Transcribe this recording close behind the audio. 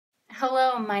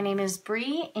Hello, my name is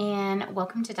Bree and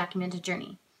welcome to Documented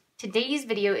Journey. Today's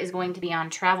video is going to be on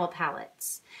travel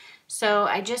palettes. So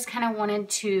I just kind of wanted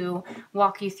to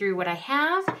walk you through what I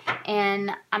have, and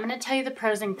I'm going to tell you the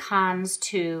pros and cons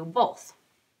to both.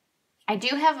 I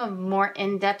do have a more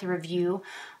in-depth review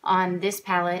on this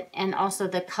palette and also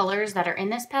the colors that are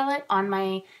in this palette on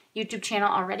my YouTube channel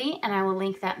already, and I will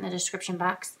link that in the description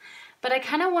box. But I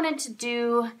kind of wanted to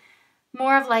do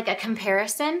more of like a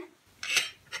comparison.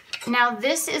 Now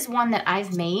this is one that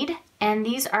I've made, and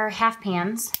these are half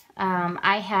pans.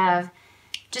 I have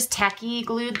just tacky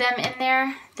glued them in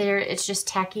there. It's just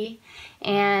tacky.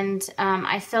 And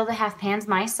I fill the half pans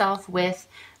myself with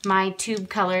my tube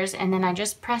colors, and then I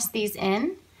just press these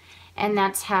in, and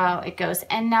that's how it goes.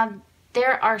 And now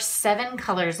there are 7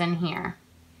 colors in here.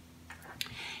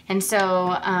 And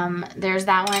so there's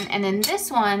that one, and then this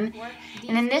one,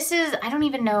 and then this is, I don't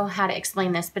even know how to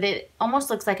explain this, but it almost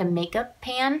looks like a makeup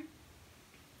pan,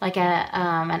 like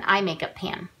an eye makeup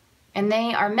pan. And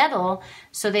they are metal,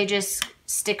 so they just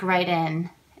stick right in,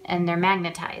 and they're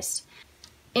magnetized.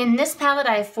 In this palette,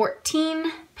 I have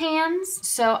 14 pans,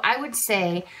 so I would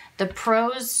say the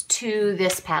pros to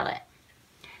this palette.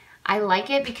 I like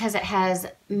it because it has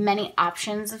many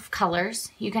options of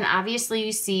colors. You can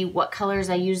obviously see what colors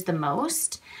I use the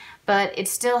most, but it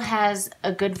still has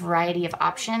a good variety of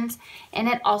options, and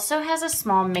it also has a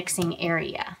small mixing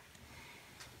area.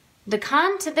 The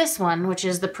con to this one, which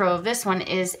is the pro of this one,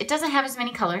 is it doesn't have as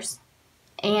many colors,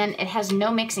 and it has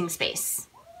no mixing space.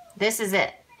 This is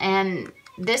it, and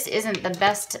this isn't the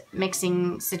best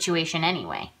mixing situation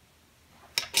anyway.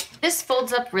 This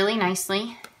folds up really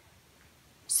nicely.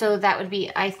 So that would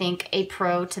be, I think, a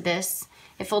pro to this.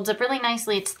 It folds up really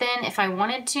nicely. It's thin. If I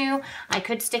wanted to, I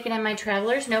could stick it in my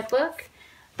traveler's notebook.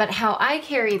 But how I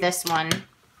carry this one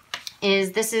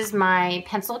is, this is my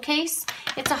pencil case.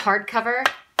 It's a hardcover.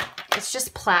 It's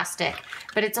just plastic,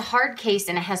 but it's a hard case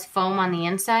and it has foam on the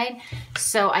inside.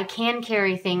 So I can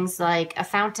carry things like a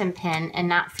fountain pen and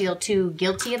not feel too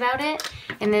guilty about it.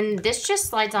 And then this just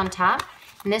slides on top,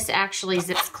 and this actually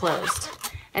zips closed.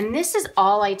 And this is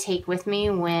all I take with me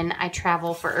when I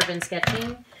travel for urban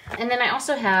sketching. And then I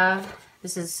also have,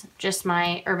 this is just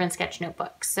my urban sketch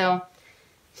notebook. So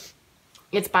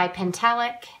it's by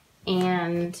Pentalic,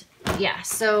 and yeah,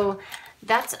 so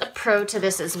that's a pro to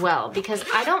this as well, because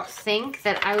I don't think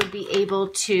that I would be able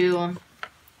to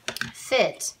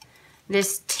fit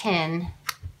this tin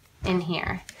in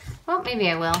here. Well, maybe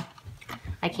I will.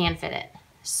 I can fit it.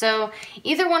 So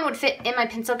either one would fit in my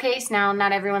pencil case. Now,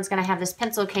 not everyone's going to have this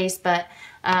pencil case, but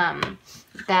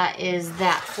that is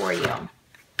that for you.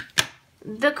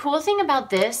 The cool thing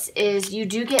about this is you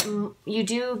do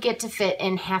get to fit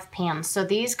in half pans, so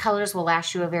these colors will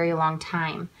last you a very long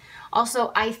time.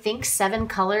 Also, I think 7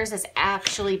 colors is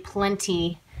actually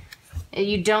plenty.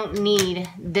 You don't need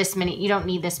this many. You don't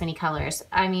need this many colors.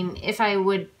 I mean, if I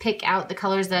would pick out the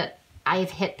colors that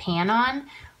I've hit pan on,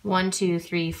 1, 2,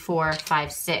 3, 4,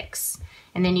 5, 6.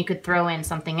 And then you could throw in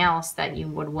something else that you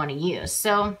would want to use.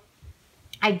 So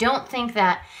I don't think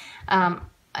that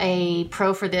a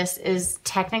pro for this is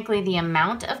technically the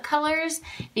amount of colors,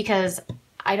 because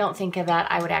I don't think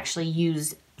that I would actually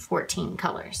use 14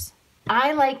 colors.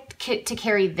 I like to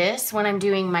carry this when I'm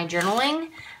doing my journaling.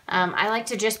 I like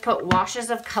to just put washes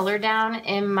of color down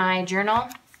in my journal.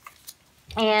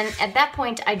 And at that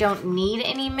point, I don't need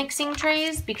any mixing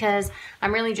trays because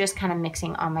I'm really just kind of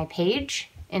mixing on my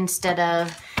page instead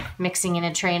of mixing in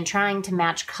a tray and trying to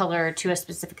match color to a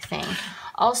specific thing.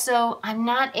 Also, I'm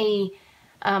not a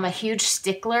huge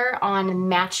stickler on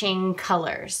matching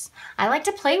colors. I like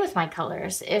to play with my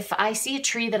colors. If I see a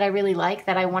tree that I really like,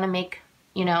 that I want to make,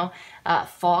 you know,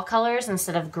 fall colors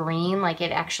instead of green like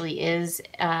it actually is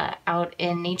out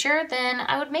in nature, then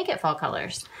I would make it fall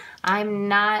colors. I'm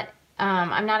not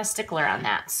a stickler on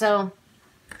that. So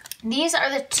these are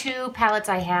the 2 palettes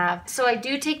I have. So I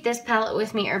do take this palette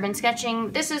with me urban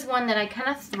sketching. This is one that I kind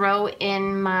of throw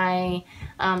in my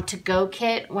to-go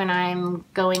kit when I'm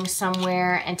going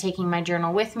somewhere and taking my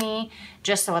journal with me,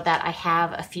 just so that I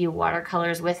have a few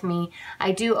watercolors with me.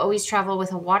 I do always travel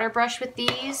with a water brush with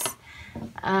these.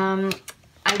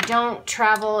 I don't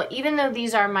travel, even though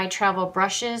these are my travel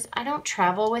brushes, I don't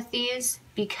travel with these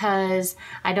because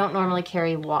I don't normally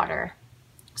carry water.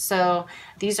 So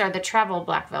these are the travel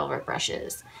black velvet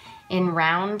brushes in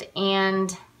round,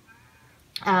 and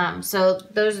so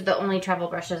those are the only travel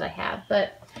brushes I have.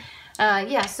 But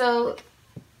yeah, so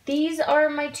these are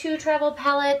my 2 travel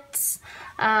palettes.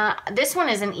 This one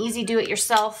is an easy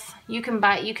do-it-yourself. You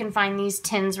can find these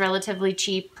tins relatively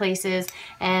cheap places,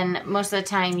 and most of the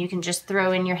time you can just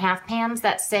throw in your half pans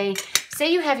that say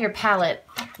you have your palette.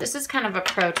 This is kind of a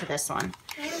pro to this one.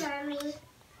 Hi, Mommy.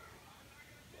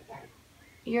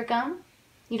 Your gum?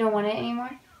 You don't want it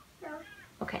anymore? No.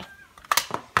 Okay.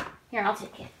 Here, I'll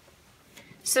take it.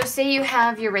 So say you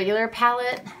have your regular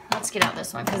palette. Let's get out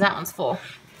this one because that one's full.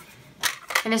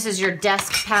 And this is your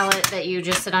desk palette that you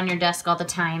just sit on your desk all the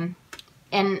time.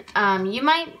 And you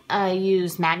might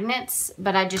use magnets,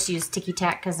 but I just use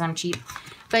Ticky-Tack because I'm cheap.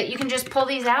 But you can just pull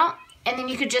these out, and then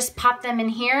you could just pop them in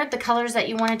here, the colors that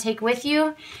you want to take with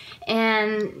you,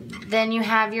 and then you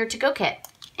have your to-go kit.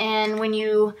 And when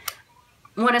you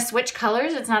want to switch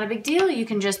colors, it's not a big deal. You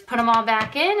can just put them all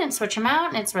back in and switch them out,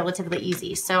 and it's relatively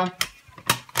easy. So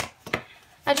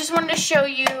I just wanted to show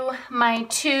you my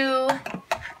 2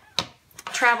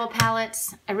 travel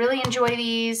palettes. I really enjoy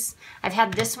these. I've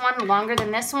had this one longer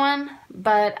than this one,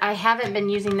 but I haven't been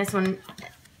using this one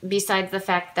besides the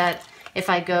fact that if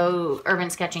I go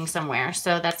urban sketching somewhere.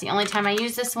 So that's the only time I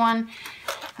use this one.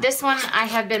 This one I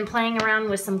have been playing around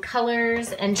with some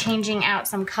colors and changing out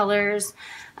some colors.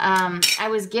 I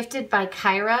was gifted by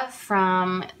Kyra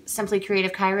from Simply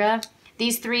Creative Kyra.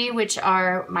 These 3, which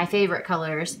are my favorite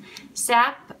colors.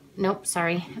 Nope,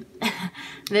 sorry.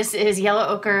 This is Yellow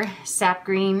Ochre, Sap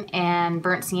Green, and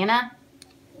Burnt Sienna.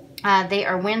 They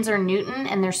are Winsor Newton,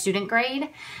 and they're student grade.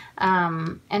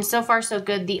 And so far, so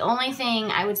good. The only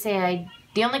thing I would say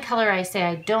the only color I say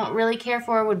I don't really care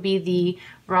for would be the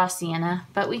Raw Sienna.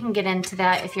 But we can get into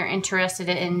that. If you're interested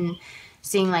in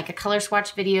seeing like a color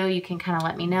swatch video, you can kind of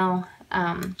let me know.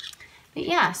 But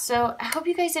yeah, so I hope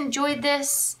you guys enjoyed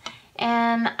this,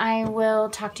 and I will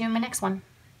talk to you in my next one.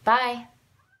 Bye.